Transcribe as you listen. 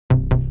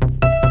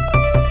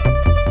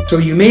So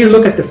you may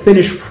look at the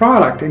finished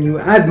product and you're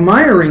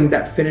admiring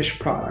that finished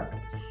product,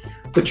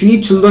 but you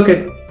need to look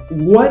at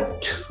what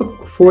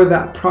took for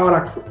that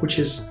product, which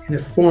is in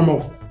the form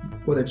of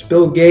whether it's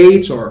Bill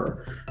Gates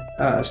or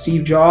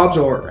Steve Jobs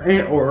or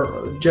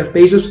Jeff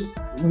Bezos.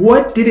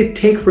 What did it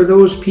take for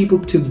those people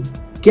to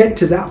get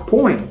to that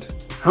point?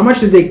 How much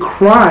did they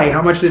cry?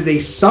 How much did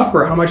they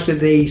suffer? How much did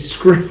they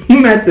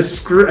scream at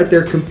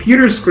their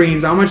computer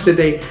screens? How much did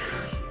they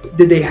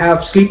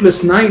have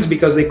sleepless nights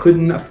because they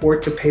couldn't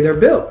afford to pay their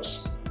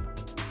bills?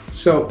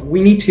 So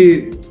we need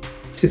to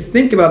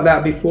think about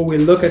that before we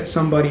look at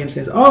somebody and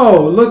say,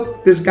 oh,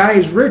 look, this guy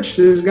is rich,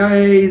 this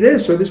guy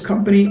this, or this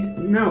company.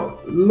 No,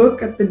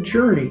 look at the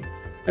journey.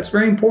 That's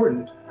very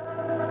important.